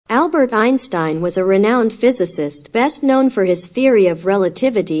Albert Einstein was a renowned physicist, best known for his theory of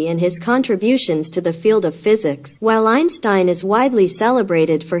relativity and his contributions to the field of physics. While Einstein is widely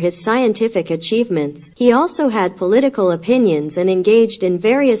celebrated for his scientific achievements, he also had political opinions and engaged in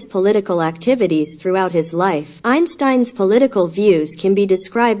various political activities throughout his life. Einstein's political views can be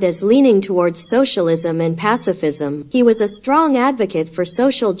described as leaning towards socialism and pacifism. He was a strong advocate for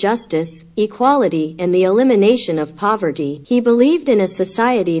social justice, equality, and the elimination of poverty. He believed in a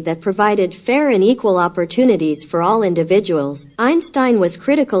society that provided fair and equal opportunities for all individuals. Einstein was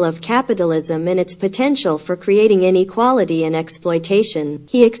critical of capitalism and its potential for creating inequality and exploitation.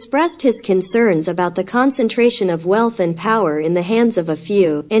 He expressed his concerns about the concentration of wealth and power in the hands of a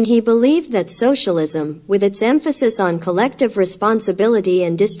few, and he believed that socialism, with its emphasis on collective responsibility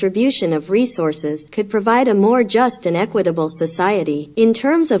and distribution of resources, could provide a more just and equitable society. In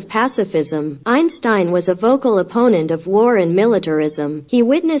terms of pacifism, Einstein was a vocal opponent of war and militarism. He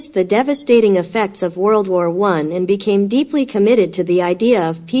witnessed the devastating effects of World War I and became deeply committed to the idea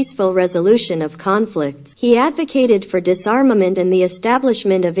of peaceful resolution of conflicts. He advocated for disarmament and the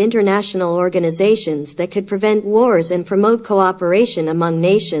establishment of international organizations that could prevent wars and promote cooperation among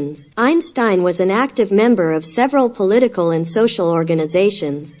nations. Einstein was an active member of several political and social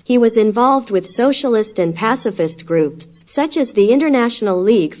organizations. He was involved with socialist and pacifist groups, such as the International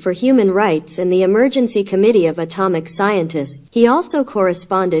League for Human Rights and the Emergency Committee of Atomic Scientists. He also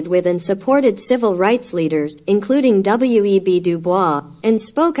corresponded with and supported civil rights leaders, including W.E.B. Du Bois, and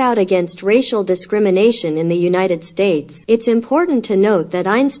spoke out against racial discrimination in the United States. It's important to note that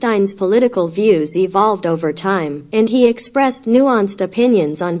Einstein's political views evolved over time, and he expressed nuanced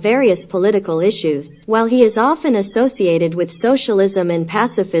opinions on various political issues. While he is often associated with socialism and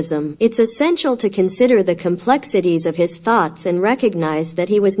pacifism, it's essential to consider the complexities of his thoughts and recognize that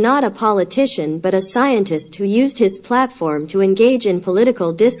he was not a politician but a scientist who used his platform to engage in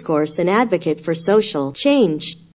political discourse and advocate for social change.